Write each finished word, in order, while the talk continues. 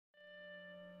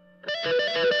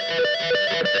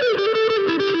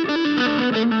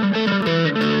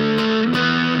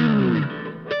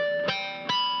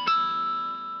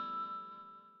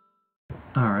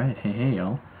Alright, hey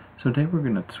y'all. So today we're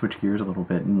going to switch gears a little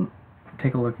bit and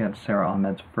take a look at Sara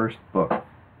Ahmed's first book,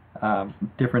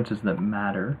 Differences That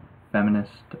Matter,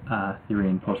 Feminist Theory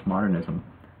and Postmodernism.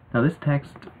 Now this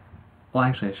text, well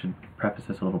actually I should preface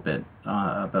this a little bit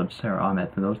about Sara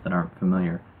Ahmed for those that aren't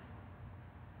familiar.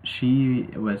 She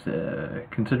was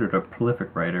considered a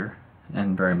prolific writer,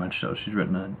 and very much so. She's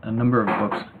written a number of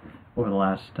books over the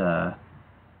last,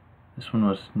 this one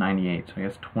was 98, so I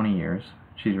guess 20 years.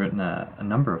 She's written a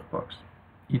number of books,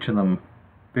 each of them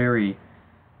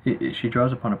she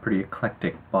draws upon a pretty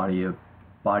eclectic bodies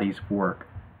of work,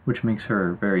 which makes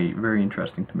her very, very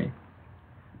interesting to me.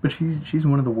 But she's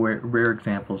one of the rare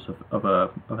examples of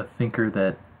a thinker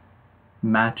that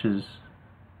matches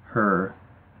her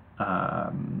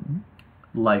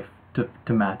life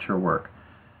to match her work.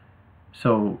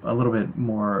 So a little bit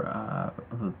more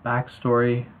of a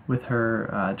backstory with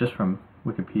her, just from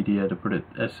Wikipedia, to put it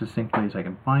as succinctly as I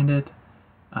can find it.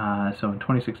 So in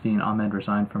 2016, Ahmed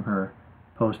resigned from her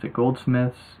post at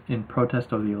Goldsmiths in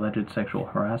protest of the alleged sexual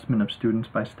harassment of students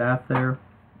by staff there.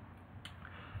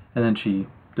 And then she,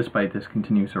 despite this,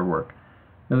 continues her work.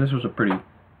 Now this was a pretty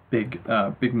big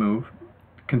move,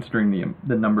 considering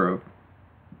the number of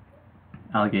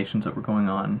allegations that were going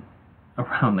on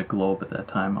around the globe at that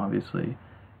time, obviously,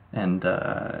 and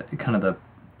kind of the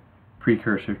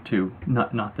precursor to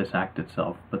not this act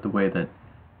itself, but the way that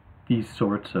these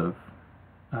sorts of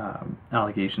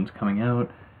allegations coming out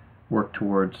work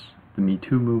towards the Me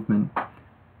Too movement.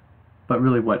 But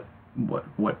really, what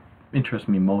interests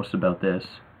me most about this,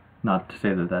 not to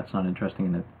say that that's not interesting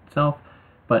in itself,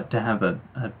 but to have a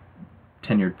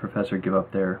tenured professor give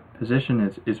up their position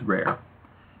is rare.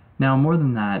 Now, more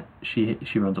than that, she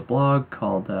runs a blog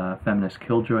called Feminist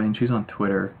Killjoy, and she's on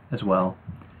Twitter as well.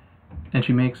 And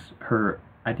she makes her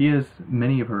ideas,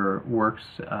 many of her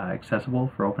works,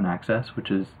 accessible for open access,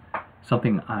 which is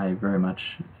something I very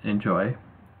much enjoy.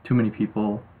 Too many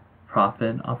people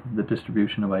profit off of the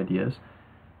distribution of ideas,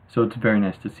 so it's very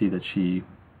nice to see that she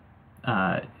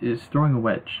is throwing a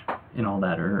wedge in all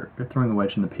that, or throwing a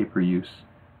wedge in the pay-per-use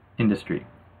industry.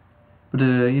 But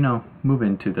to, move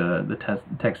into the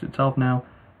text itself now.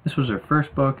 This was her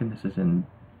first book, and this is in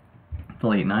the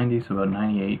late 90s, so about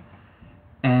 98.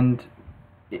 And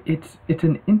it's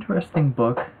an interesting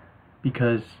book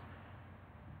because,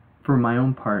 for my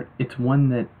own part, it's one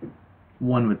that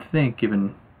one would think,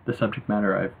 given the subject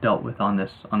matter I've dealt with on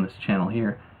this channel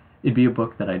here, it'd be a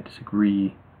book that I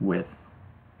disagree with.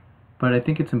 But I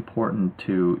think it's important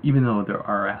to, even though there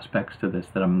are aspects to this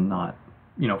that I'm not,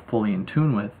 fully in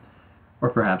tune with, or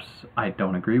perhaps I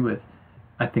don't agree with,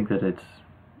 I think that it's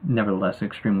nevertheless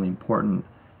extremely important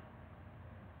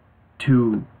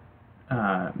to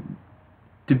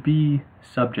be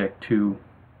subject to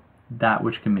that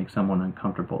which can make someone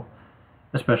uncomfortable,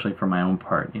 especially for my own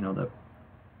part. The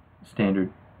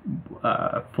standard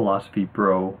philosophy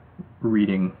bro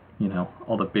reading,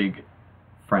 all the big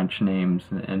French names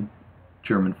and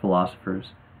German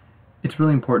philosophers. It's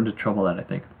really important to trouble that, I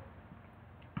think.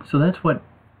 So that's what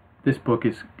this book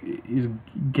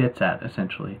gets at,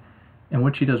 essentially. And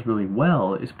what she does really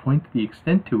well is point to the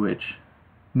extent to which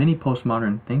many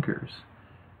postmodern thinkers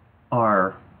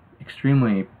are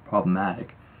extremely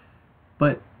problematic,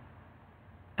 but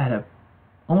at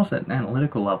almost at an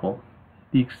analytical level,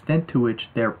 the extent to which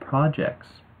their projects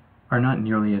are not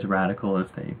nearly as radical as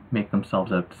they make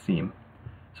themselves out to seem.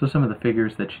 So some of the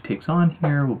figures that she takes on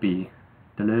here will be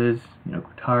Deleuze,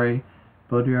 Guattari,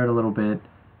 Baudrillard a little bit,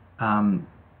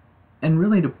 and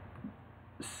really to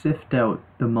sift out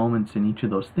the moments in each of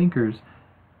those thinkers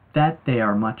that they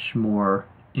are much more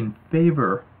in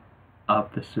favor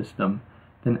of the system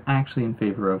than actually in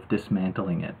favor of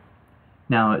dismantling it.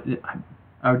 Now,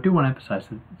 I do want to emphasize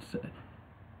that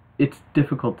it's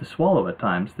difficult to swallow at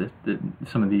times,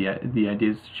 some of the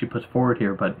ideas she puts forward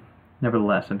here, but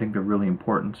nevertheless, I think they're really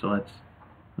important, so let's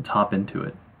hop into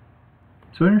it.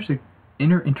 So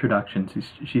in her introduction,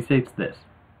 she states this: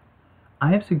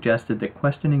 I have suggested that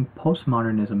questioning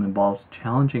postmodernism involves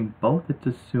challenging both its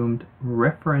assumed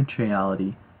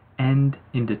referentiality and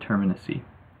indeterminacy.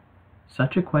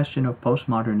 Such a question of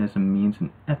postmodernism means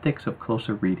an ethics of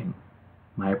closer reading.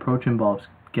 My approach involves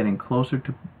getting closer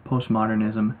to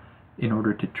postmodernism in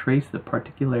order to trace the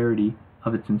particularity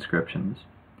of its inscriptions.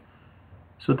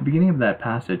 So at the beginning of that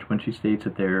passage, when she states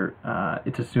that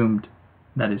it's assumed,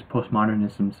 that is,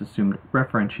 postmodernism's assumed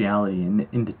referentiality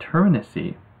and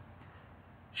indeterminacy,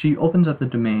 she opens up the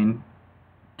domain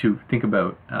to think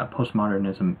about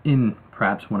postmodernism in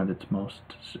perhaps one of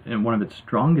its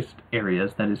strongest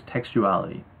areas, that is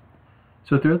textuality.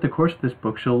 So throughout the course of this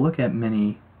book, she'll look at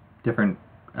many different,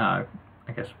 I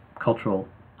guess, cultural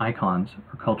icons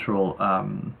or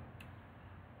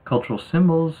cultural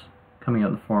symbols coming out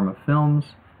in the form of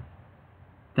films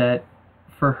that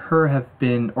for her have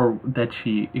been, or that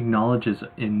she acknowledges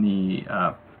in the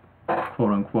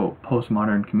quote-unquote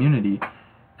postmodern community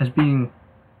as being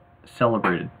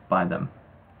celebrated by them.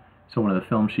 So one of the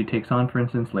films she takes on, for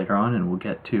instance, later on, and we'll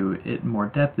get to it in more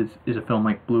depth, is a film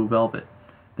like Blue Velvet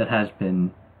that has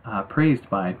been praised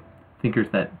by thinkers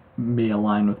that may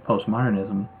align with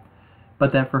postmodernism,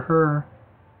 but that for her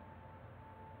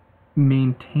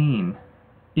maintain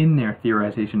in their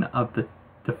theorization of the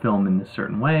film in this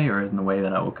certain way, or in the way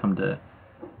that I will come to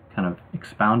kind of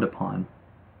expound upon,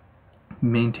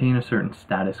 maintain a certain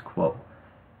status quo.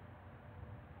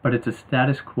 But it's a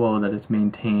status quo that is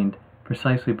maintained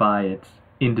precisely by its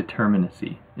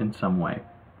indeterminacy in some way.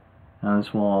 Now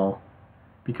this will all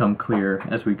become clear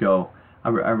as we go. I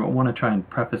want to try and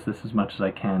preface this as much as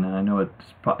I can, and I know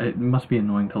it must be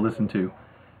annoying to listen to,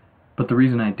 but the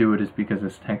reason I do it is because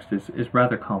this text is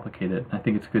rather complicated. I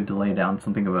think it's good to lay down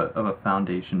something of a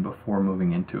foundation before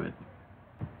moving into it.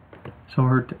 So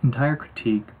her entire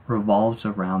critique revolves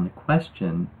around the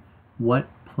question, what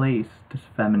place does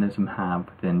feminism have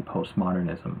within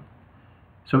postmodernism?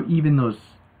 So even those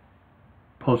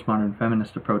postmodern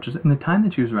feminist approaches, in the time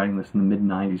that she was writing this in the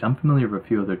mid-90s, I'm familiar with a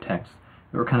few other texts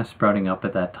that were kind of sprouting up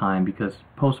at that time, because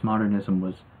postmodernism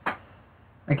was,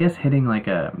 I guess, hitting like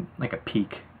a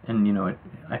peak, and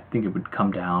I think it would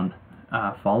come down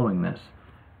following this,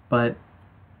 but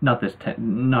not as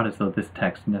though this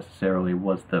text necessarily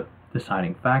was the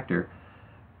deciding factor.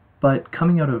 But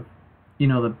coming out of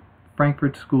the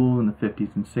Frankfurt School in the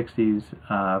 50s and 60s,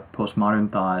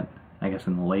 postmodern thought, I guess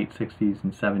in the late 60s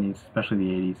and 70s, especially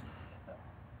the 80s,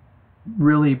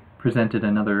 really presented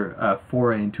another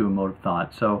foray into emotive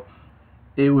thought. So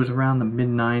it was around the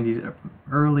mid-90s,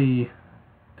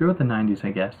 throughout the 90s,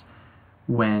 I guess,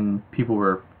 when people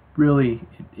were really,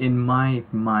 in my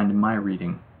mind, in my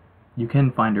reading, you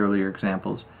can find earlier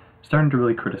examples, starting to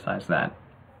really criticize that.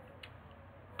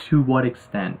 To what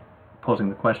extent, posing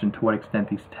the question, to what extent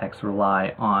these texts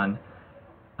rely on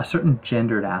a certain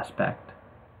gendered aspect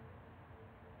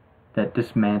that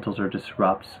dismantles or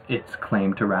disrupts its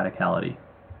claim to radicality.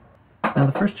 Now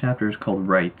the first chapter is called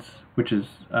Rights, which is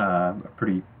a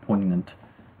pretty poignant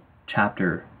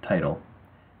chapter title.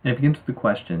 And it begins with the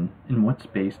question, in what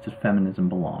space does feminism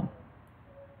belong?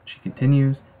 She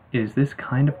continues, it is this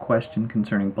kind of question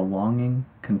concerning belonging,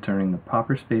 concerning the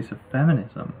proper space of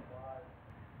feminism,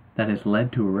 that has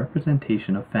led to a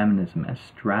representation of feminism as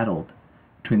straddled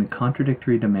between the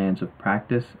contradictory demands of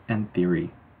practice and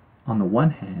theory. On the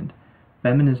one hand,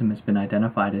 feminism has been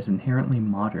identified as inherently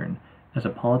modern, as a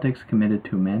politics committed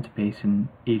to emancipation,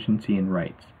 agency, and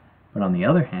rights. But on the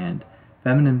other hand,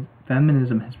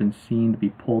 feminism has been seen to be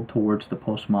pulled towards the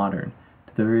postmodern,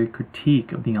 to the very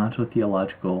critique of the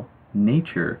ontotheological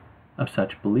nature of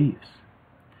such beliefs.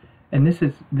 And this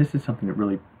is something that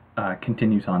really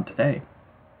continues on today,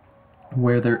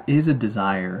 where there is a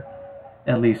desire,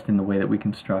 at least in the way that we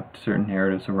construct certain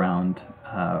narratives around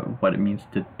what it means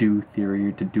to do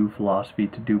theory, to do philosophy,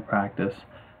 to do practice,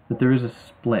 that there is a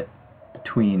split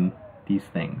between these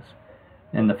things.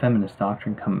 And the feminist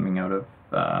doctrine coming out of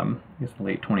I guess the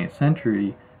late 20th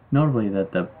century, notably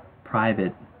that the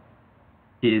private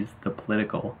is the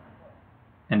political,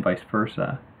 and vice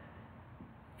versa,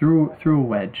 threw a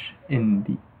wedge in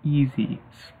the easy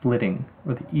splitting,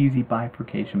 or the easy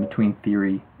bifurcation between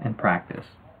theory and practice.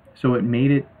 So it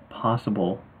made it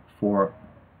possible for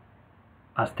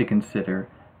us to consider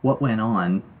what went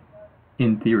on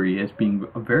in theory as being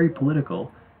very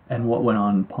political, and what went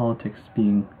on in politics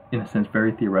being, in a sense,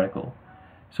 very theoretical.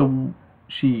 So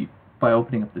she, by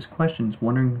opening up this question, is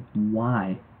wondering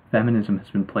why feminism has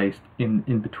been placed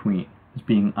in between, as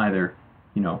being either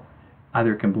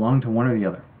it can belong to one or the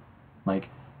other, like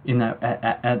in that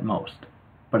at most,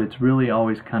 but it's really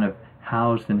always kind of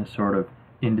housed in a sort of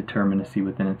indeterminacy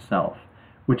within itself,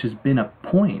 which has been a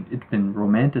point. It's been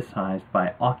romanticized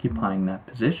by occupying that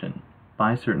position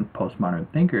by certain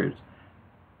postmodern thinkers,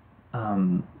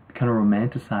 kind of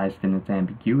romanticized in its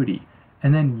ambiguity,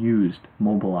 and then used,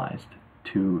 mobilized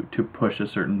to push a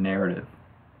certain narrative.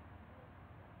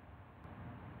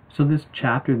 So this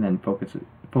chapter then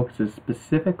focuses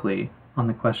specifically on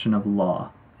the question of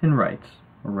law and rights,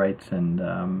 or rights and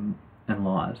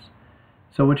laws.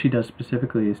 So what she does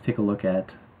specifically is take a look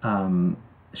at,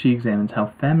 she examines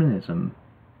how feminism,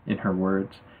 in her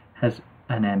words, has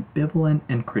an ambivalent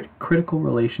and critical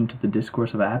relation to the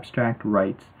discourse of abstract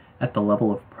rights at the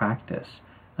level of practice,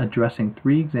 addressing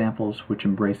three examples which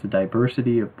embrace the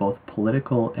diversity of both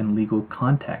political and legal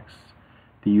contexts: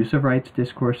 the use of rights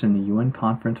discourse in the UN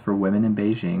Conference for Women in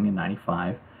Beijing in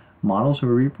 1995, models of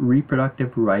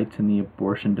reproductive rights in the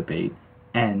abortion debate,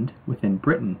 and, within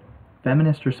Britain,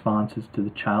 feminist responses to the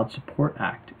Child Support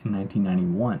Act in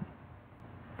 1991.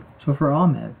 So for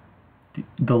Ahmed,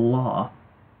 the law,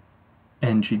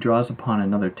 and she draws upon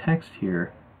another text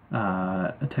here,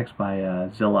 a text by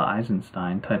Zilla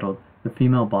Eisenstein titled "The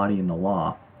Female Body in the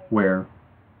Law," where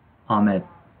Ahmed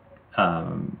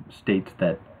states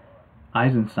that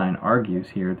Eisenstein argues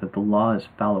here that the law is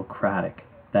phallocratic.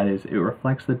 That is, it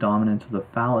reflects the dominance of the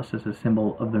phallus as a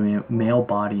symbol of the male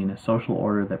body in a social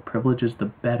order that privileges the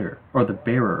bearer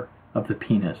of the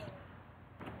penis.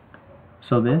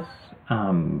 So this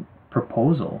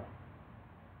proposal,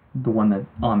 the one that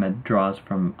Ahmed draws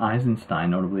from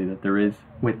Eisenstein, notably that there is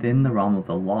within the realm of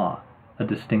the law a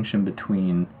distinction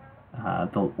between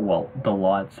the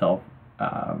law itself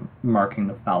marking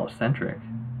the phallocentric,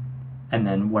 and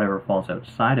then whatever falls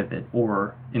outside of it,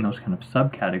 or in those kind of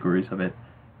subcategories of it,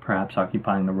 perhaps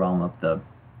occupying the realm of the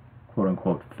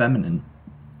quote-unquote feminine,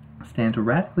 stands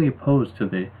radically opposed to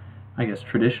the, I guess,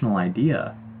 traditional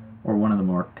idea, or one of the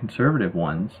more conservative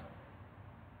ones,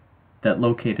 that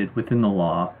located within the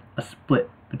law a split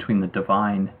between the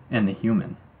divine and the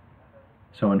human.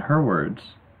 So in her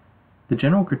words, the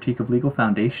general critique of legal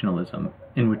foundationalism,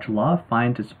 in which law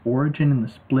finds its origin in the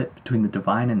split between the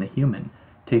divine and the human,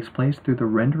 takes place through the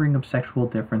rendering of sexual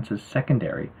difference as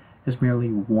secondary, as merely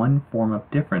one form of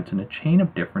difference in a chain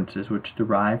of differences which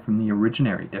derive from the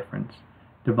originary difference,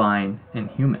 divine and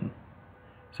human.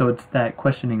 So it's that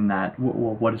questioning that,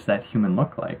 well, what does that human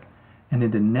look like? And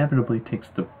it inevitably takes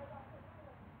the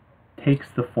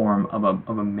form of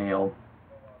a male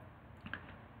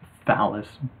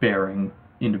phallus-bearing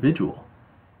individual.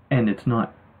 And it's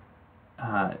not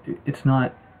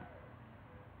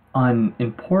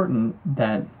unimportant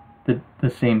that the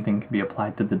same thing can be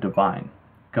applied to the divine.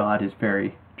 God is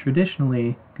very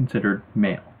traditionally considered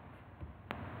male.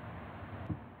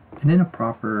 And in a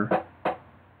proper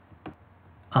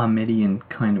Ahmedian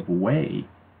kind of way,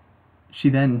 she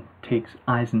then takes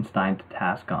Eisenstein to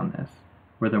task on this,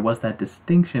 where there was that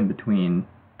distinction between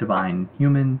divine and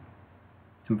human,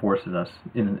 and forces us,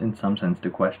 in some sense, to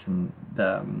question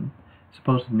the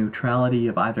supposed neutrality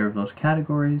of either of those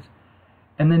categories.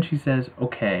 And then she says,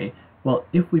 okay, well,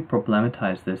 if we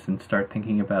problematize this and start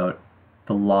thinking about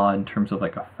the law in terms of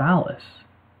like a phallus,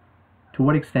 to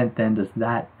what extent then does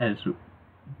that as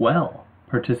well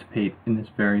participate in this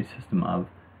very system of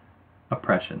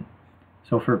oppression?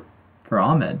 So for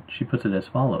Ahmed, she puts it as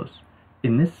follows: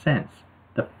 in this sense,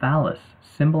 the phallus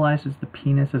symbolizes the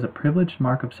penis as a privileged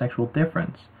mark of sexual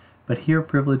difference, but here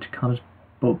privilege comes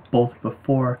both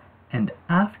before and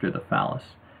after the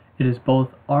phallus. It is both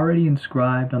already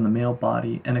inscribed on the male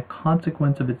body and a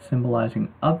consequence of its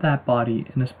symbolizing of that body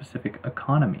in a specific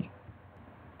economy.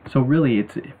 So really,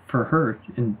 it's, for her,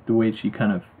 in the way she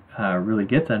kind of really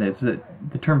gets at it, is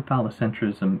that the term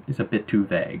phallocentrism is a bit too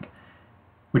vague,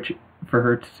 which for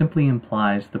her simply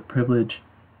implies the privilege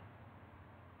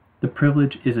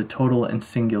is a total and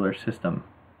singular system,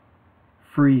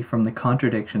 free from the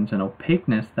contradictions and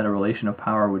opaqueness that a relation of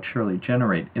power would surely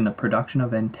generate in the production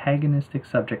of antagonistic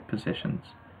subject positions.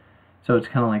 So it's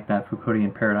kind of like that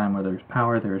Foucauldian paradigm where there's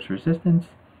power, there's resistance,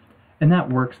 and that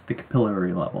works at the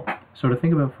capillary level. So to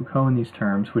think about Foucault in these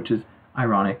terms, which is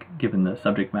ironic given the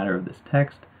subject matter of this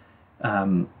text,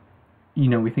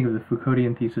 we think of the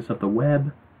Foucauldian thesis of the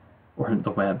web, or the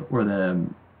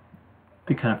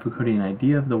kind of Foucauldian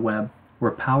idea of the web,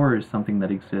 where power is something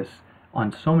that exists on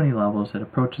so many levels, that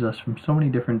approaches us from so many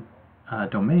different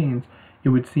domains. It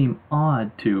would seem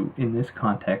odd to, in this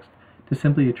context, to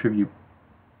simply attribute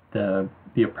the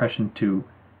oppression to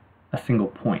a single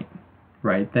point,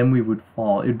 right? Then we would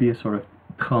fall, it would be a sort of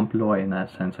trompe l'oeil in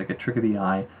that sense, like a trick of the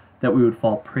eye that we would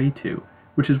fall prey to,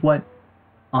 which is what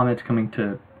Ahmed's coming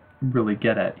to really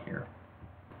get at here.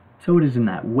 So it is in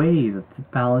that way that the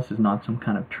phallus is not some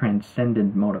kind of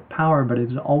transcendent mode of power, but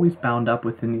it is always bound up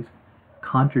within these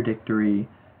contradictory,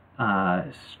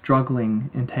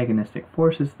 struggling, antagonistic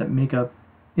forces that make up,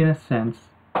 in a sense,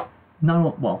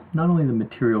 not only the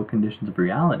material conditions of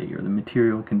reality or the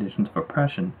material conditions of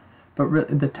oppression, but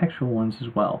the textual ones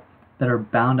as well, that are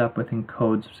bound up within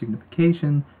codes of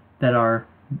signification that are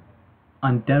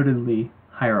undoubtedly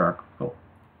hierarchical,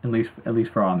 at least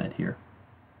for Ahmed here.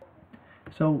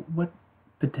 So what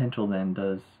potential then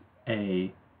does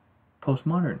a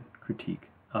postmodern critique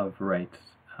of rights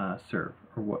serve?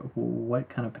 or what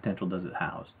kind of potential does it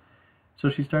house? So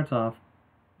she starts off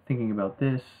thinking about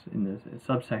this in this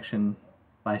subsection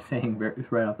by saying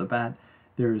right off the bat,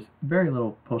 there's very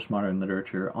little postmodern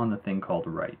literature on the thing called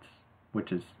rights,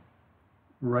 which is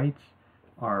rights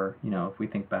are, if we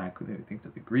think back, we think to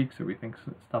the Greeks or we think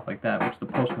stuff like that, which the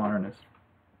postmodernists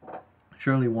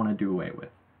surely want to do away with,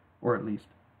 or at least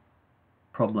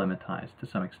problematize to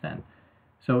some extent.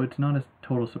 So it's not a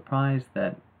total surprise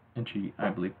that, and she, I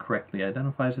believe, correctly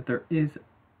identifies that there is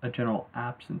a general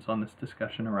absence on this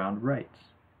discussion around rights.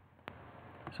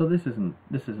 So this isn't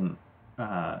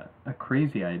a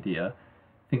crazy idea,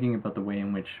 thinking about the way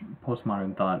in which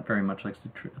postmodern thought very much likes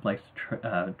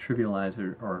to trivialize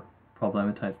or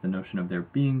problematize the notion of there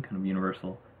being kind of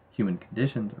universal human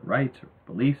conditions or rights or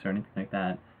beliefs or anything like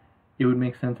that. It would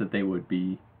make sense that they would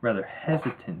be rather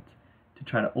hesitant to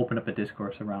try to open up a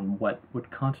discourse around what would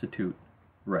constitute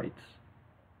rights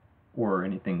or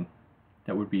anything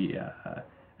that would be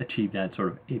achieved at sort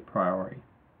of a priori.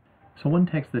 So one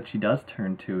text that she does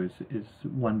turn to is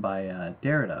one by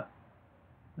Derrida,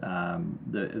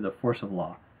 the Force of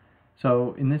Law.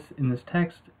 So in this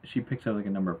text, she picks out like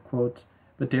a number of quotes,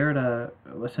 but Derrida,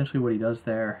 essentially what he does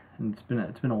there, and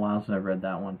it's been a while since I've read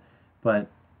that one, but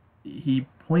he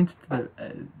points to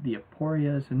the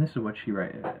aporias, and this is what she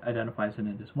identifies in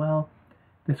it as well,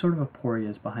 the sort of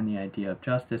aporias behind the idea of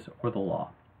justice or the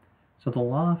law. So the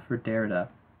law for Derrida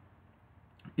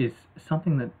is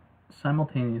something that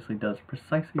simultaneously does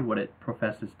precisely what it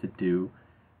professes to do,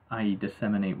 i.e.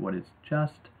 disseminate what is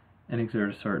just and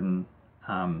exert a certain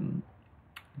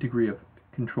degree of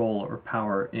control or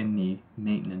power in the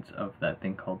maintenance of that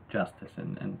thing called justice,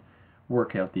 and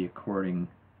work out the according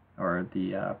or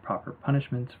the proper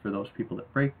punishments for those people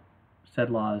that break said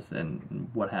laws and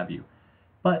what have you.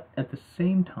 But at the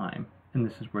same time, and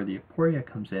this is where the aporia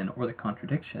comes in, or the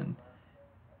contradiction,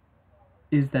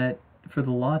 is that for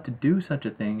the law to do such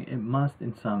a thing, it must,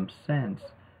 in some sense,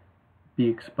 be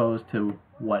exposed to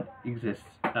what exists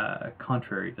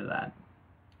contrary to that.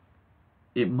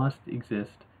 It must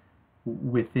exist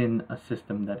within a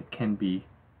system that it can be,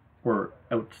 or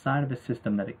outside of a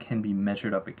system that it can be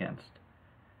measured up against.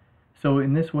 So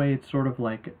in this way, it's sort of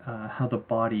like how the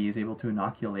body is able to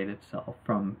inoculate itself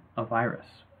from a virus.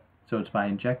 So it's by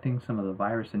injecting some of the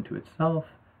virus into itself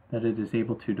that it is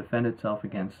able to defend itself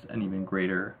against an even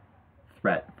greater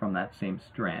threat from that same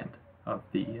strand of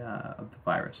the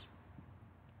virus.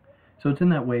 So it's in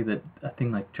that way that a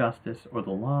thing like justice or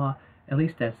the law, at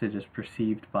least as it is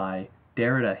perceived by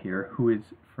Derrida here, who is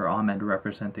for Ahmed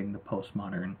representing the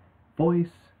postmodern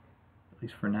voice, at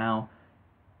least for now,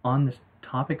 on this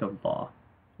topic of law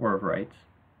or of rights,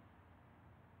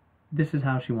 this is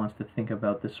how she wants to think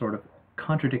about this sort of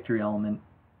contradictory element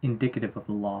indicative of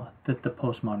the law that the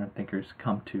postmodern thinkers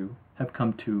have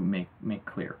come to make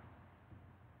clear.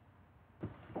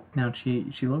 Now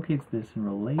she locates this in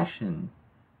relation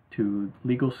to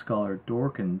legal scholar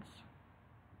Dworkin,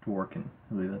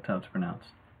 I believe that's how it's pronounced,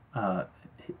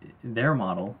 their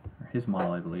model, or his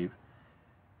model I believe,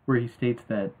 where he states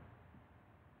that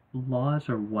laws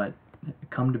are what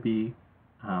come to be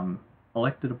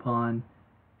elected upon,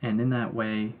 and in that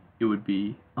way it would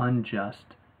be unjust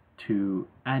to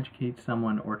educate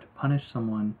someone or to punish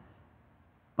someone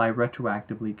by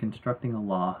retroactively constructing a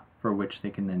law for which they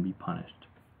can then be punished.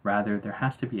 Rather, there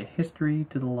has to be a history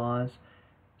to the laws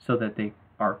so that they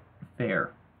are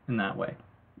fair in that way.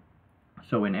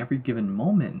 So in every given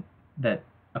moment that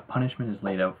a punishment is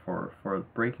laid out for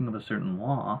breaking of a certain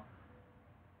law,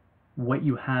 what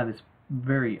you have is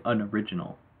very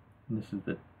unoriginal. And this is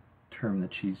the term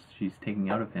that she's taking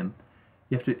out of him.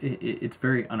 It's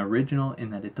very unoriginal in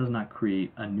that it does not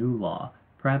create a new law.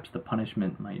 Perhaps the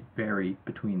punishment might vary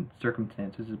between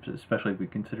circumstances, especially if we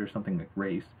consider something like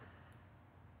race.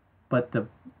 But the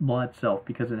law itself,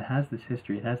 because it has this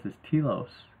history, it has this telos,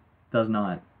 does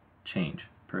not change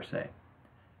per se.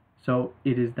 So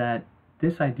it is that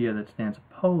this idea that stands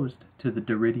opposed to the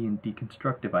Derridian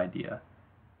deconstructive idea,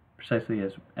 precisely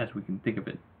as we can think of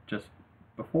it just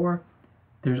before.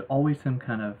 There's always some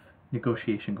kind of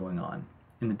negotiation going on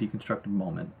in the deconstructive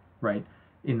moment, right?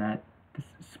 In that this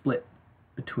split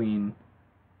between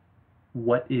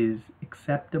what is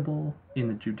acceptable in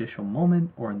the judicial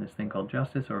moment, or in this thing called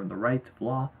justice, or in the rights of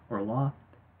law,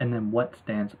 and then what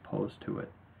stands opposed to it.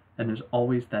 And there's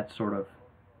always that sort of,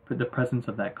 the presence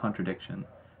of that contradiction.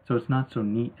 So it's not so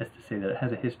neat as to say that it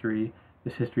has a history,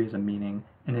 this history has a meaning,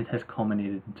 and it has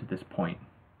culminated into this point.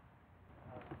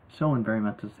 So in very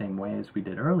much the same way as we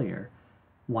did earlier,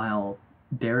 while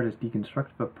Derrida's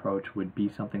deconstructive approach would be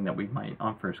something that we might,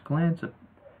 on first glance,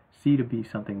 see to be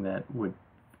something that would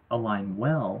align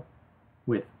well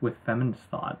with feminist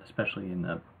thought, especially in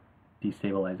the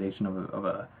destabilization of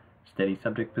a steady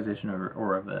subject position,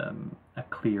 or of a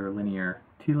clear linear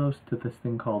telos to this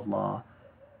thing called law.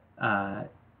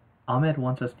 Ahmed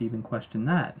wants us to even question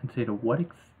that and say, to what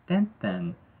extent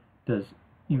then does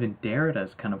even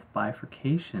Derrida's kind of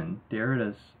bifurcation,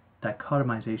 Derrida's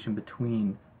dichotomization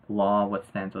between the law, what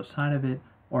stands outside of it,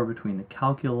 or between the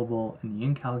calculable and the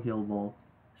incalculable,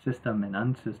 system and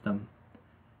unsystem,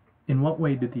 in what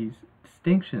way do these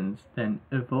distinctions then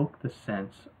evoke the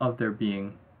sense of there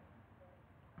being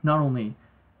not only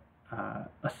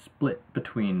a split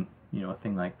between, a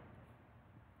thing like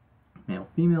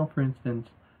male-female, for instance,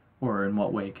 or in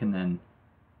what way can then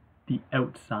the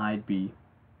outside be,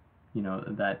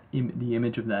 that the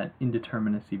image of that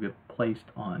indeterminacy be placed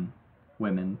on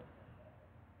women.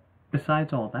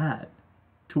 Besides all that,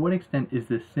 to what extent is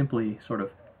this simply sort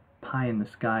of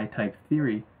pie-in-the-sky type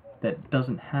theory that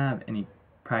doesn't have any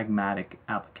pragmatic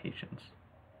applications?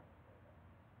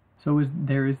 So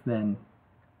there is then,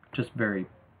 just very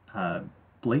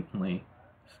blatantly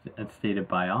stated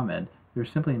by Ahmed, there's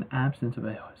simply an absence of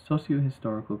a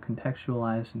socio-historical,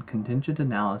 contextualized, and contingent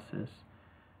analysis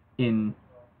in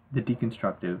the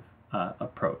deconstructive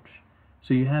approach.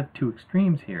 So you have two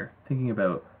extremes here, thinking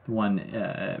about the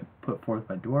one put forth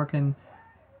by Dworkin,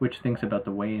 which thinks about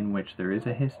the way in which there is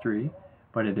a history,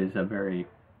 but it is a very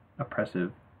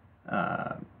oppressive,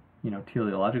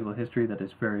 teleological history that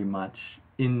is very much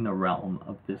in the realm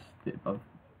of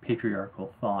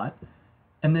patriarchal thought.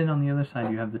 And then on the other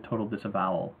side, you have the total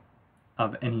disavowal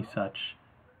of any such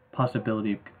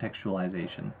possibility of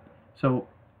contextualization. So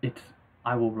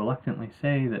I will reluctantly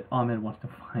say that Ahmed wants to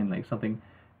find like something.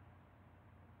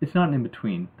 It's not an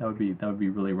in-between. That would be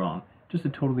really wrong. Just a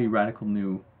totally radical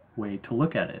new way to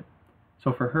look at it.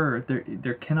 So for her,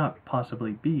 there cannot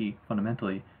possibly be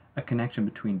fundamentally a connection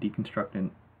between deconstruction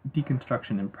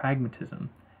and pragmatism.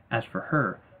 As for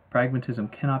her, pragmatism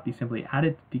cannot be simply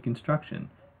added to deconstruction.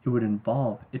 It would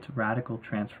involve its radical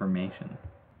transformation.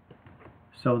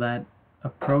 So that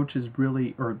approach is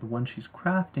really, or the one she's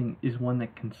crafting, is one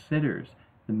that considers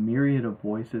the myriad of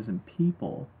voices and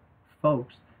people,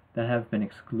 folks, that have been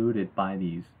excluded by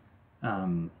these,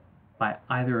 by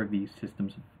either of these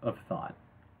systems of thought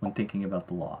when thinking about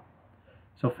the law.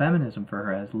 So feminism for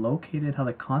her has located how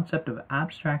the concept of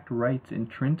abstract rights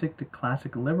intrinsic to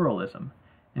classic liberalism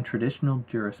and traditional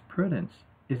jurisprudence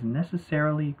is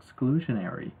necessarily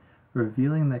exclusionary,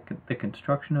 revealing that the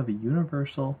construction of a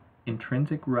universal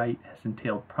intrinsic right has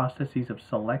entailed processes of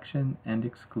selection and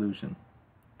exclusion.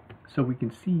 So we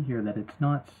can see here that it's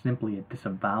not simply a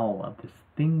disavowal of this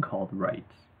thing called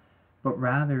rights, but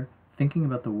rather thinking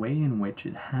about the way in which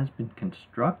it has been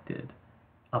constructed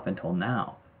up until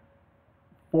now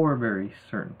for a very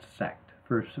certain sect,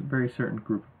 for a very certain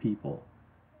group of people,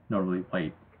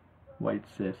 notably white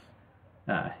cis,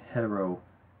 hetero,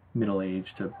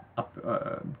 middle-aged to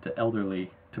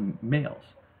elderly to males,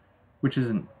 which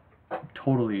isn't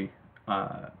totally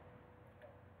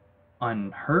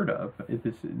unheard of.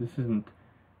 This isn't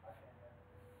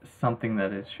something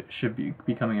that should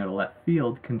be coming out of left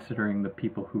field, considering the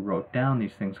people who wrote down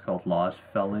these things called laws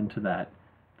fell into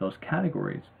those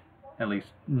categories. At least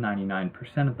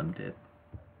 99% of them did.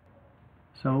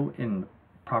 So in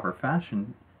proper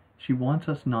fashion, she wants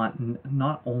us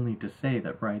not only to say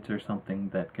that rights are something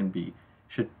that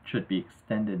should be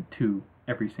extended to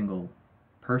every single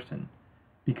person,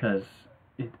 because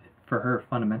for her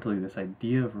fundamentally this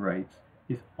idea of rights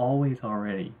is always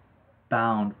already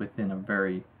bound within a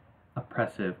very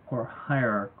oppressive or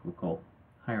hierarchical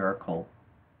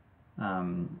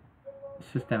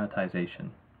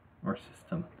systematization or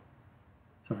system.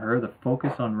 So for her, the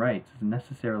focus on rights is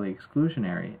necessarily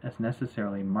exclusionary, as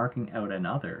necessarily marking out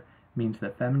another means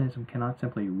that feminism cannot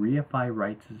simply reify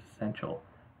rights as essential,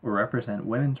 or represent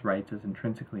women's rights as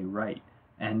intrinsically right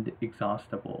and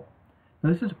exhaustible.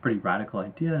 Now, this is a pretty radical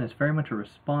idea, and it's very much a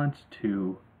response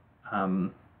to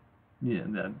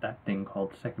that thing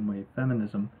called second wave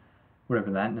feminism,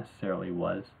 whatever that necessarily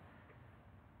was,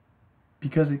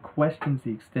 because it questions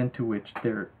the extent to which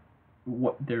there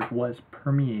was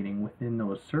permeating within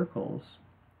those circles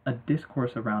a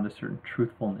discourse around a certain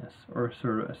truthfulness, or a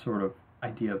sort of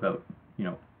idea about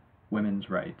women's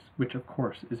rights, which of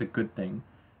course is a good thing,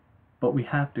 but we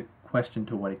have to question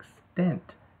to what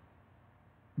extent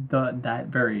that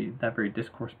very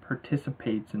discourse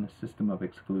participates in a system of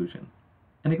exclusion.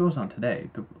 And it goes on today.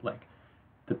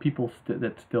 The people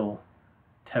that still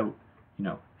tout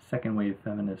second wave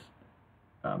feminist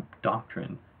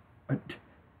doctrine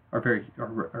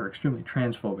are extremely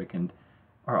transphobic and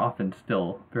are often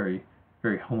still very,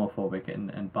 very homophobic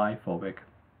and biphobic.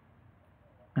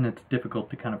 and it's difficult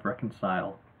to kind of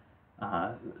reconcile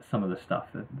some of the stuff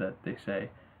that they say.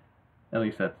 At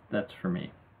least that's for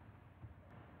me.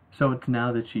 So it's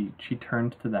now that she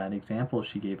turns to that example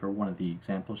she gave her, one of the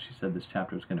examples she said this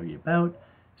chapter was going to be about.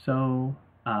 So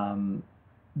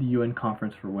the UN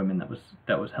Conference for Women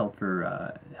that was held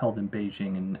in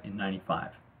Beijing in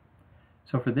 '95.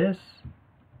 So for this,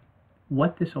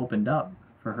 what this opened up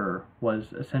for her was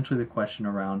essentially the question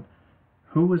around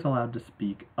who was allowed to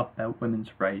speak about women's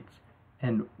rights,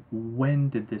 and when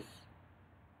did this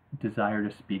desire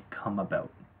to speak come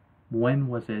about? When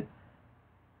was it,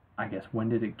 I guess, when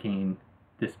did it gain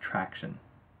this traction?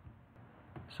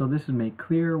 So this is made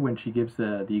clear when she gives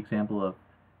the example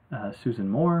of Susan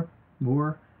Moore,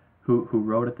 who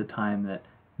wrote at the time that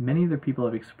many other people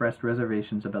have expressed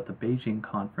reservations about the Beijing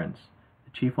conference,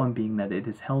 the chief one being that it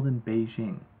is held in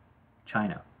Beijing,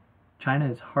 China.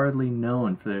 China is hardly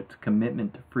known for its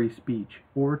commitment to free speech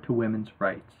or to women's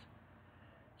rights.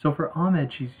 So for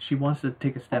Ahmed, she wants to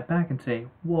take a step back and say,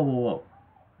 whoa,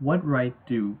 what right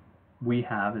do we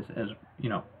have as you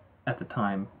know, at the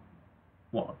time,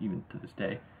 well, even to this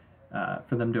day,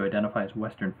 for them to identify as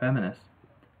Western feminists?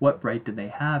 What right do they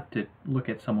have to look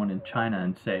at someone in China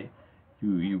and say,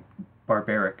 you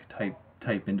barbaric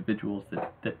type individuals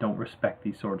that don't respect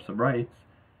these sorts of rights?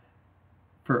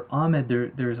 For Ahmed,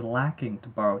 there's lacking, to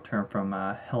borrow a term from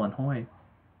Helen Hoy,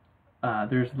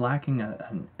 there's lacking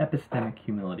an epistemic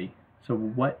humility. So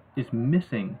what is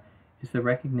missing is the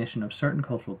recognition of certain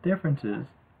cultural differences,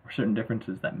 or certain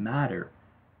differences that matter,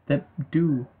 that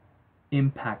do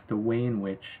impact the way in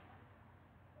which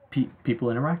people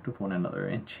interact with one another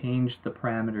and change the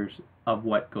parameters of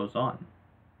what goes on.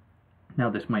 Now,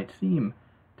 this might seem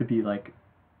to be like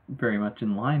very much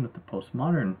in line with the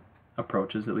postmodern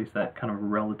approaches, at least that kind of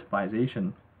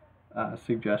relativization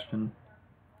suggestion,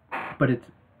 but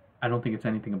I don't think it's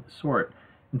anything of the sort.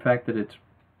 In fact, that it's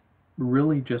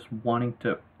really just wanting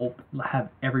to have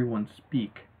everyone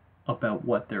speak about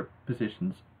what their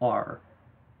positions are,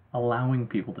 allowing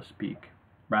people to speak,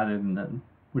 rather than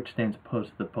which stands opposed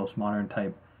to the postmodern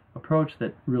type approach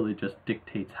that really just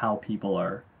dictates how people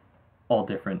are all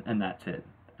different and that's it.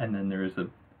 And then there is a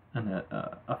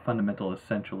fundamental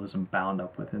essentialism bound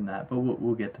up within that, but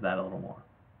we'll get to that a little more.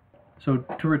 So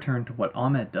to return to what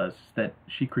Ahmed does, is that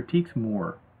she critiques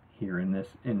Moore here in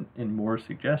Moore's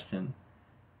suggestion,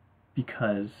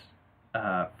 because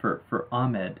for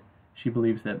Ahmed, she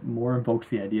believes that Moore invokes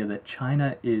the idea that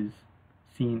China is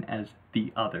seen as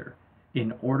the other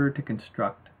in order to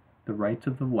construct the rights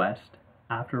of the West.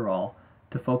 After all,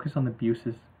 to focus on the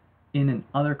abuses in an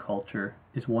other culture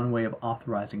is one way of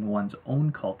authorizing one's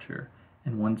own culture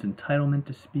and one's entitlement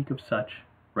to speak of such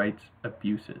rights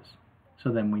abuses.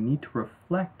 So then we need to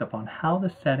reflect upon how the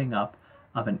setting up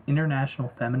of an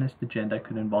international feminist agenda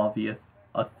could involve the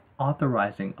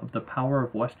authorizing of the power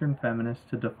of Western feminists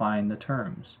to define the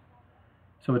terms.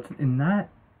 So it's in that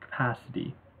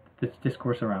capacity, this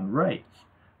discourse around rights,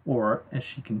 or, as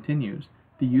she continues,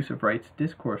 the use of rights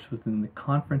discourse within the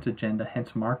conference agenda hence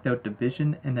marked out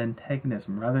division and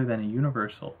antagonism rather than a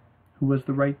universal. Who has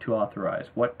the right to authorize?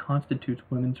 What constitutes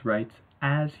women's rights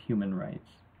as human rights?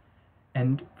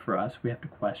 And for us, we have to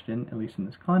question, at least in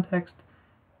this context,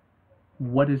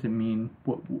 what does it mean?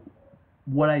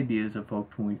 What idea is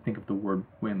evoked when we think of the word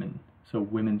women? So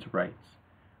women's rights.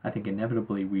 I think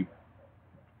inevitably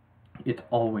it's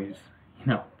always,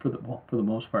 for the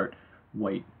most part,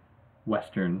 white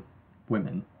Western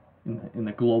women in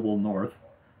the global North,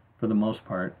 for the most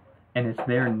part, and it's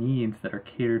their needs that are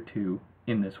catered to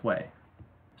in this way.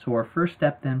 So our first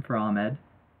step then for Ahmed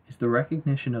is the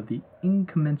recognition of the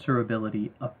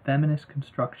incommensurability of feminist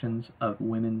constructions of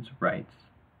women's rights.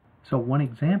 So one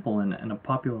example, and a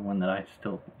popular one that I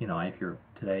still, I hear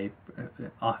today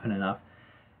often enough,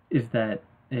 is the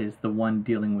one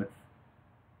dealing with,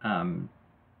 I'll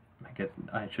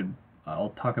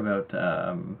talk about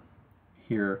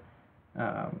here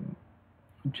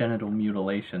genital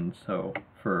mutilation. So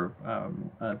for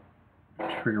a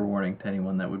trigger warning to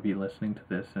anyone that would be listening to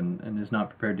this and is not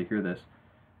prepared to hear this,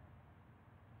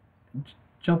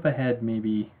 jump ahead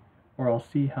maybe, or I'll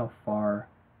see how far.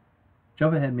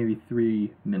 Jump ahead maybe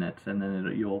 3 minutes, and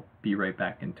then you'll be right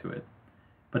back into it.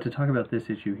 But to talk about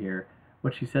this issue here,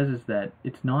 what she says is that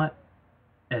it's not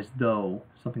as though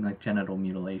something like genital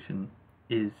mutilation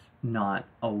is not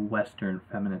a Western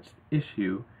feminist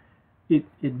issue. It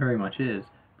very much is,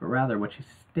 but rather what she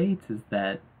states is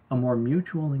that a more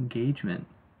mutual engagement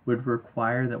would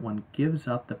require that one gives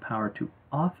up the power to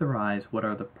authorize what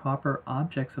are the proper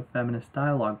objects of feminist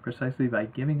dialogue precisely by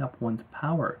giving up one's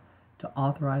power to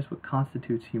authorize what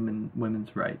constitutes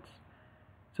women's rights.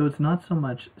 So it's not so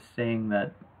much saying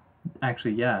that,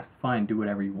 actually, yeah, fine, do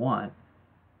whatever you want,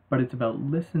 but it's about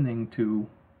listening to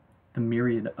the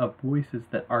myriad of voices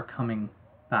that are coming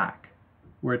back,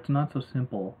 where it's not so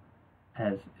simple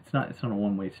as it's not a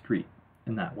one-way street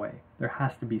in that way. There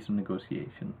has to be some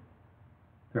negotiation.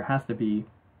 There has to be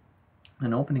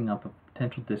an opening up of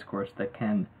potential discourse that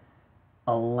can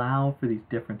allow for these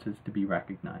differences to be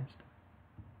recognized.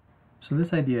 So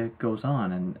this idea goes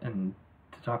on, and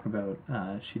to talk about,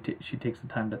 she takes the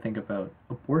time to think about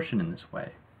abortion in this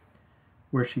way,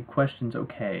 where she questions,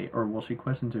 okay, or well, she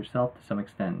questions herself to some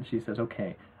extent. She says,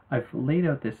 okay, I've laid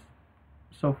out this,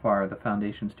 so far, the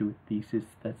foundations to a thesis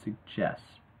that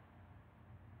suggests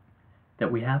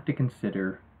that we have to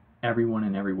consider everyone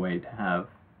in every way to have,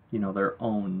 their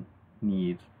own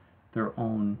needs, their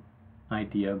own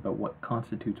idea about what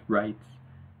constitutes rights,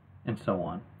 and so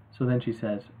on. So then she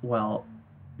says, well,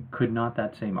 could not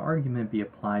that same argument be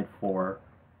applied for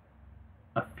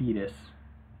a fetus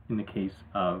in the case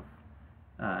of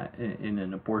in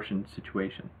an abortion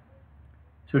situation?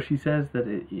 So she says that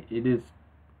it is,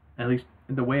 at least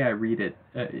the way I read it,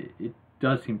 it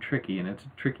does seem tricky, and it's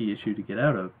a tricky issue to get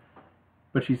out of.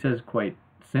 But she says quite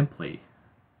simply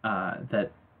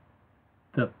that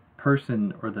the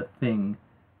person or the thing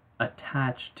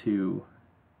attached to,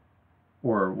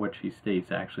 or what she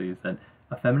states actually, is that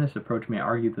a feminist approach may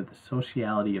argue that the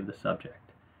sociality of the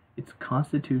subject, its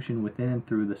constitution within and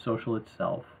through the social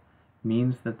itself,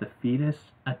 means that the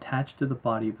fetus attached to the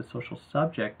body of a social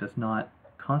subject does not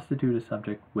constitute a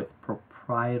subject with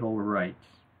proprietal rights.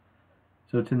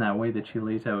 So it's in that way that she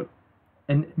lays out,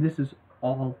 and this is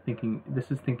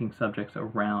thinking subjects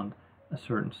around a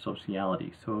certain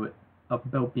sociality. So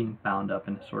about being bound up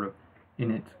in a sort of,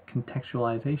 in its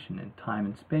contextualization in time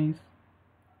and space,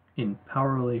 in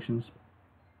power relations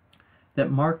that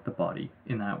mark the body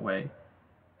in that way.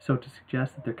 So to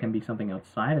suggest that there can be something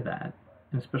outside of that,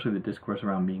 and especially the discourse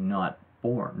around being not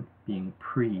born, being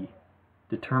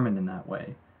predetermined in that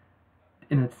way,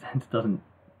 in a sense doesn't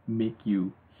make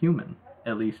you human,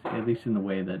 at least in the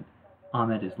way that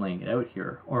Ahmed is laying it out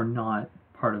here, or not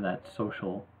part of that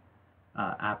social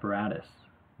apparatus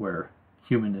where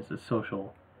human is a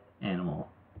social animal,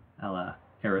 a la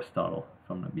Aristotle, if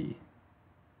I'm going to be,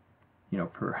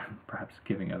 perhaps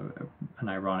giving an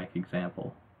ironic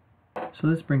example. So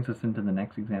this brings us into the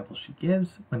next example she gives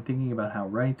when thinking about how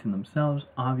rights in themselves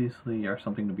obviously are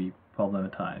something to be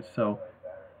problematized. So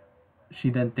she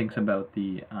then thinks about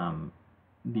the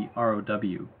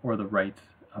ROW, or the rights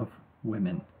of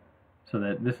women. So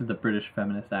that this is the British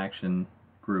Feminist Action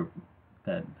Group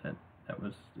that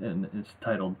was, and it's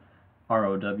titled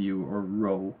ROW, or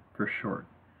Row for short.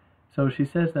 So she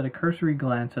says that a cursory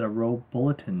glance at a Row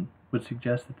bulletin would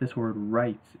suggest that this word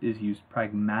rights is used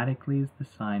pragmatically as the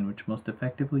sign which most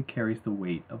effectively carries the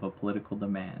weight of a political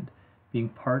demand, being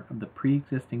part of the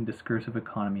pre-existing discursive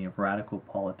economy of radical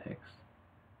politics.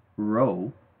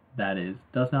 Row, that is,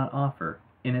 does not offer,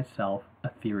 in itself, a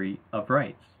theory of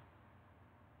rights.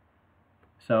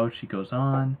 So she goes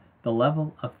on, the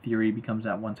level of theory becomes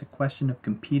at once a question of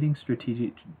competing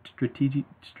strategic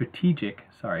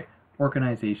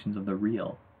organizations of the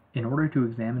real. In order to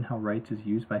examine how rights is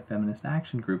used by feminist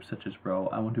action groups such as Row,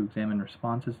 I want to examine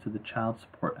responses to the Child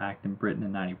Support Act in Britain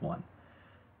in '91.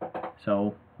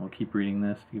 So I'll keep reading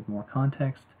this to give more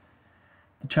context.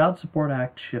 The Child Support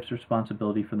Act shifts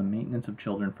responsibility for the maintenance of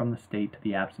children from the state to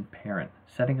the absent parent,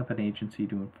 setting up an agency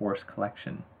to enforce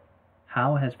collection.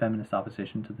 How has feminist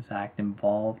opposition to this act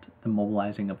involved the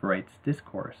mobilizing of rights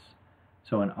discourse?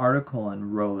 So an article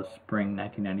in Row's Spring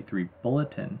 1993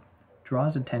 bulletin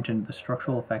draws attention to the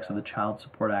structural effects of the Child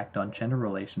Support Act on gender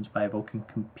relations by evoking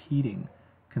competing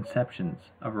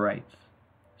conceptions of rights.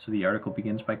 So the article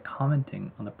begins by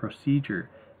commenting on the procedure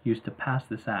used to pass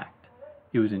this act.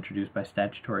 It was introduced by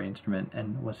statutory instrument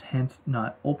and was hence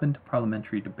not open to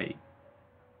parliamentary debate.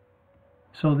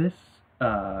 So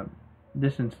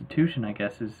this institution, I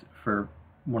guess, is, for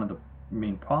one of the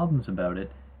main problems about it,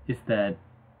 is that,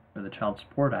 or the Child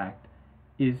Support Act,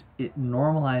 is it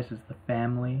normalizes the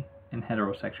family and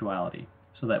heterosexuality,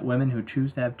 so that women who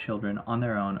choose to have children on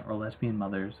their own or lesbian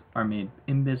mothers are made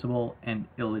invisible and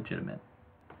illegitimate.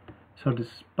 So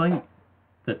despite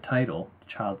the title,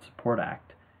 Child Support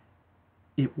Act,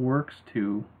 it works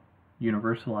to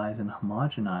universalize and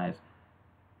homogenize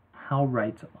how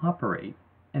rights operate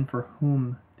and for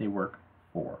whom they work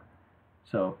for.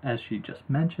 So as she just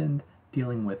mentioned,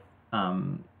 dealing with,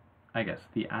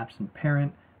 the absent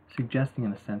parent, suggesting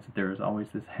in a sense that there is always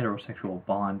this heterosexual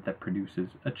bond that produces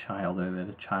a child, or that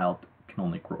a child can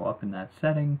only grow up in that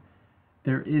setting.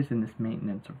 There is, in this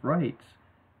maintenance of rights,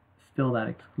 still that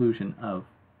exclusion of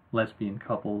lesbian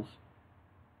couples,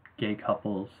 gay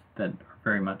couples that are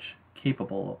very much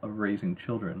capable of raising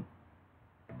children.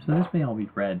 So this may all be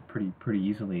read pretty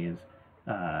easily as,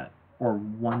 or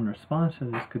one response to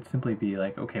this could simply be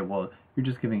like, okay, well, you're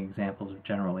just giving examples of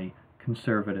generally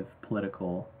conservative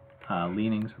political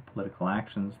leanings or political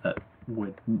actions that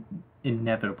would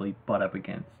inevitably butt up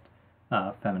against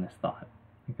feminist thought.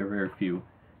 I think there are very few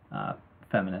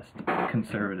feminist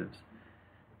conservatives,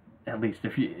 at least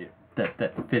if you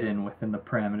that fit in within the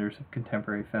parameters of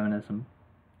contemporary feminism.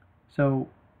 So,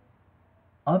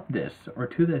 of this or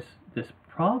to this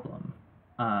problem,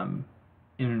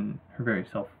 in her very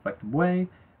self-reflective way,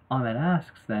 Ahmed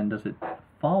asks then, does it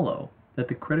follow that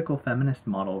the critical feminist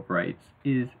model of rights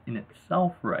is in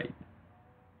itself right?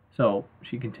 So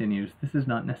she continues, this is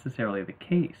not necessarily the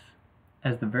case,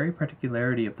 as the very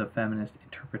particularity of the feminist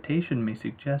interpretation may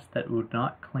suggest that it would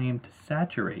not claim to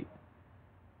saturate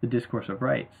the discourse of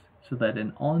rights, so that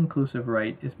an all-inclusive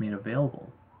right is made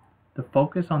available. The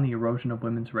focus on the erosion of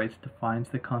women's rights defines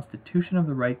the constitution of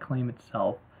the right claim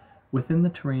itself within the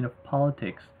terrain of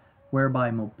politics,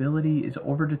 whereby mobility is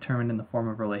overdetermined in the form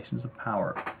of relations of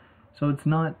power. So it's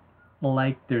not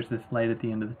like there's this light at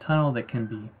the end of the tunnel that can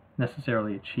be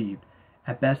necessarily achieved.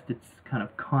 At best, it's kind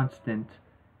of constant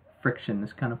friction,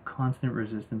 this kind of constant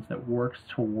resistance that works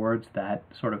towards that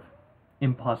sort of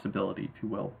impossibility, if you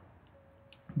will.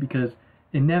 Because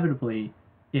inevitably,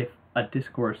 if a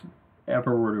discourse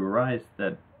ever were to arise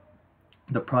that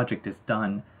the project is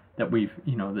done, that we've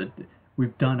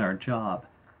done our job,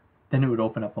 then it would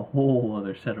open up a whole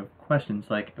other set of questions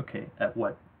like, okay,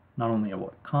 not only at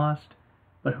what cost,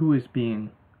 but who is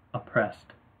being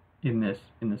oppressed in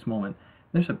this moment.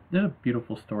 There's a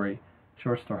beautiful story,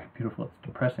 short story, beautiful, it's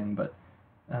depressing, but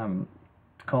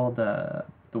it's called The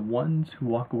Ones Who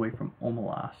Walk Away from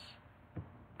Omelas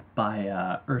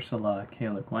by Ursula K.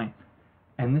 Le Guin.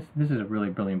 And this is a really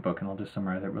brilliant book, and I'll just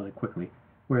summarize it really quickly,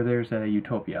 where there's a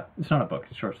utopia. It's not a book,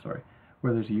 it's a short story,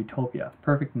 where there's a utopia,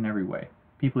 perfect in every way.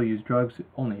 People use drugs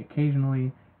only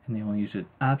occasionally, and they only use it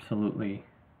absolutely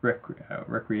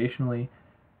recreationally,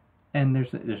 and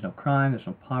there's no crime, there's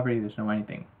no poverty, there's no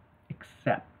anything,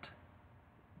 except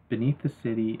beneath the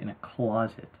city in a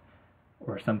closet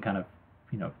or some kind of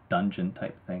dungeon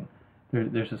type thing,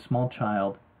 there's a small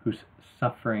child who's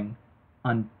suffering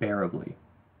unbearably.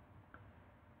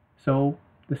 So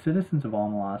the citizens of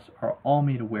Omelas are all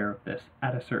made aware of this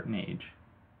at a certain age,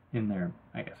 in their,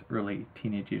 I guess, early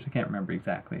teenage years, I can't remember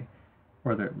exactly,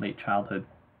 or their late childhood,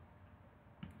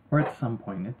 or at some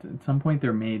point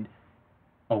they're made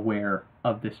aware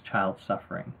of this child's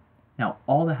suffering. Now,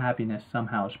 all the happiness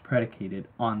somehow is predicated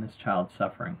on this child's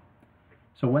suffering.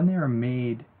 So when they are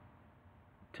made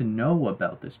to know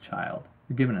about this child,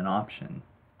 they're given an option.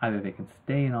 Either they can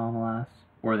stay in Omelas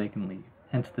or they can leave.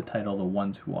 Hence the title, The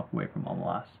Ones Who Walk Away from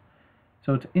Omelas.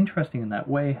 So it's interesting in that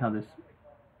way how this,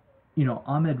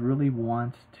 Ahmed really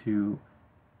wants to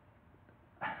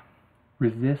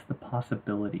resist the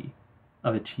possibility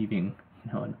of achieving,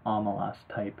 an Omelas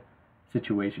type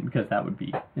situation, because that would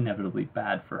be inevitably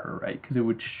bad for her, right? Because it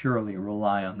would surely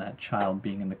rely on that child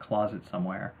being in the closet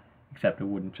somewhere, except it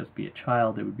wouldn't just be a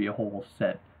child, it would be a whole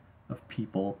set of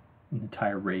people, an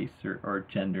entire race or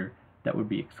gender that would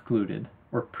be excluded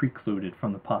or precluded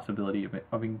from the possibility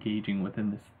of engaging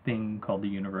within this thing called the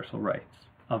universal rights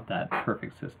of that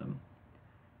perfect system.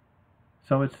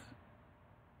 So it's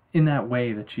in that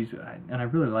way that she's, and I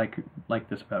really like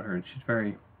this about her, she's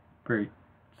very, very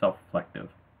self-reflective.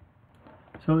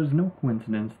 So it is no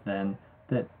coincidence then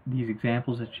that these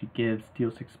examples that she gives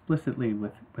deals explicitly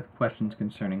with questions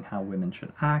concerning how women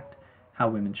should act, how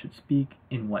women should speak,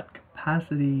 in what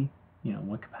capacity,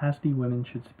 what capacity women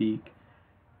should speak.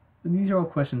 And these are all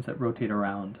questions that rotate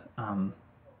around,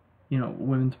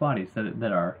 women's bodies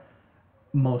that are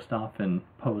most often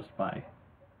posed by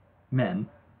men,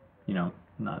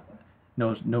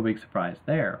 no big surprise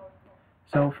there.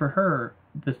 So for her,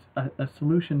 a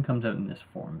solution comes out in this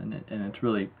form, and it's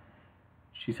really,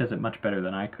 she says it much better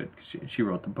than I could, because she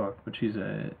wrote the book, but she's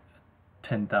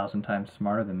 10,000 times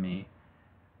smarter than me,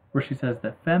 where she says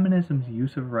that feminism's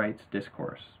use of rights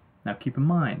discourse. Now keep in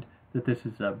mind that this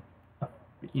is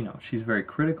she's very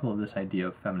critical of this idea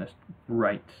of feminist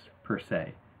rights per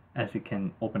se, as it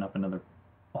can open up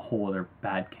a whole other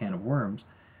bad can of worms.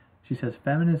 She says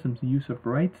feminism's use of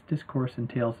rights discourse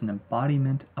entails an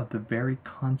embodiment of the very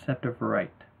concept of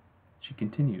right. She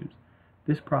continues,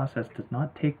 this process does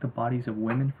not take the bodies of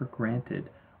women for granted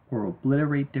or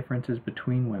obliterate differences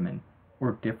between women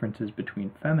or differences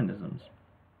between feminisms.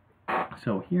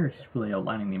 So here she's really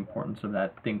outlining the importance of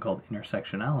that thing called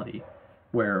intersectionality,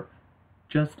 where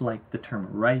just like the term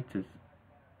rights is,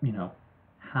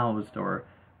 housed, or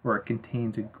it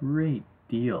contains a great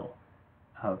deal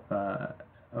of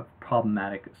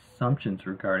problematic assumptions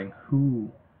regarding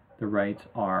who the rights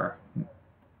are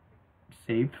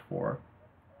saved for.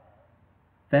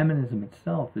 Feminism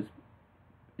itself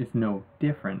is no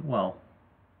different. Well,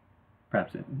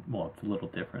 perhaps it's a little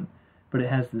different, but it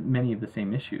has many of the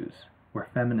same issues, where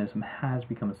feminism has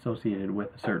become associated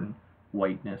with a certain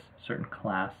whiteness, certain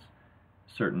class,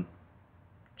 certain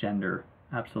gender,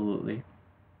 absolutely,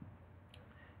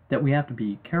 that we have to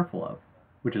be careful of,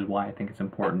 which is why I think it's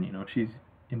important. She's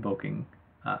invoking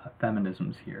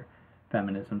feminisms here,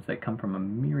 feminisms that come from a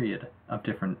myriad of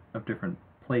different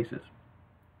places.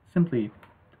 Simply,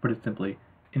 to put it simply,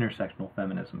 intersectional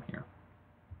feminism here.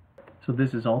 So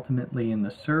this is ultimately in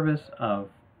the service of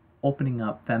opening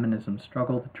up feminism's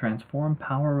struggle to transform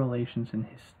power relations in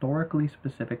historically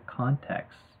specific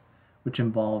contexts, which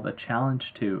involve a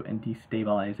challenge to and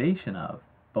destabilization of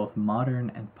both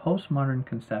modern and postmodern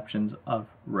conceptions of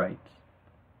rights.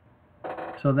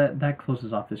 So that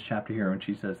closes off this chapter here when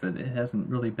she says that it hasn't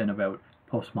really been about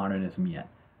postmodernism yet.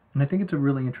 And I think it's a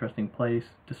really interesting place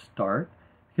to start,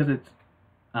 because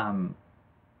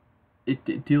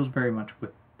it deals very much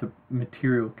with the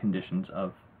material conditions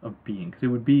of being, because it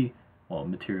would be, well,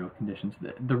 material conditions,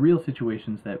 the real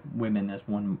situations that women as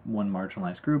one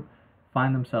marginalized group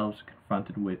find themselves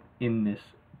confronted with in this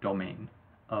domain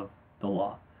of the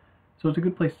law. So it's a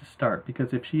good place to start,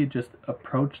 because if she had just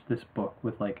approached this book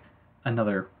with like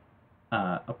another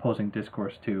opposing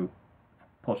discourse to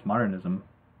postmodernism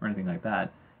or anything like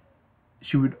that,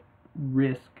 she would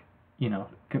risk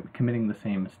committing the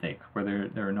same mistakes, where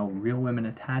there are no real women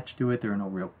attached to it, there are no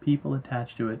real people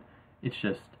attached to it. It's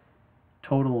just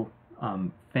total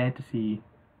fantasy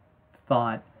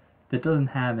thought that doesn't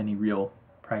have any real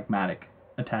pragmatic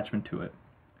attachment to it.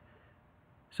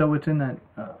 So it's in that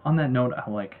on that note,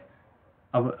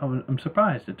 I'm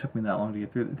surprised it took me that long to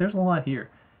get through. There's a lot here,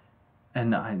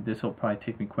 and this will probably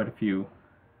take me quite a few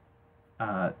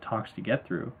talks to get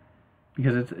through,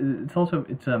 because it's also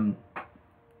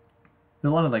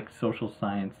there's a lot of like social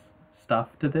science stuff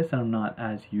to this, and I'm not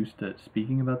as used to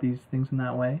speaking about these things in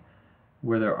that way,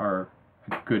 where there are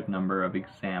a good number of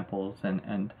examples,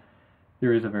 and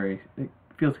there is it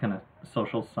feels kind of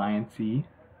social science-y,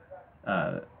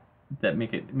 that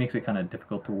makes it kind of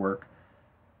difficult to work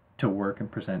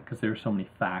and present, because there's so many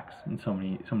facts and so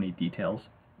many details.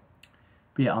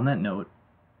 But yeah, on that note,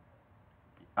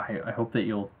 I hope that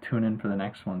you'll tune in for the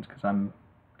next ones, because I'm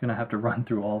gonna have to run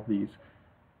through all of these.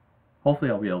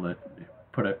 Hopefully I'll be able to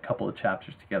put a couple of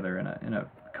chapters together in a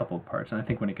couple of parts, and I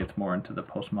think when it gets more into the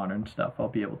postmodern stuff, I'll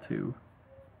be able to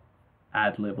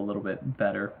ad-lib a little bit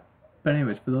better. But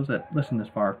anyways, for those that listen this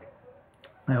far,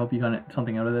 I hope you got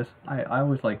something out of this. I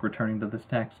always like returning to this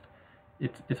text.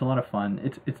 It's a lot of fun.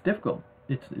 It's difficult.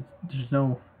 There's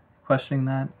no questioning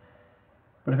that.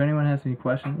 But if anyone has any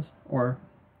questions or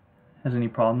has any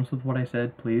problems with what I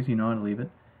said, please, you know how to leave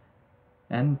it.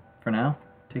 And for now,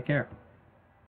 take care.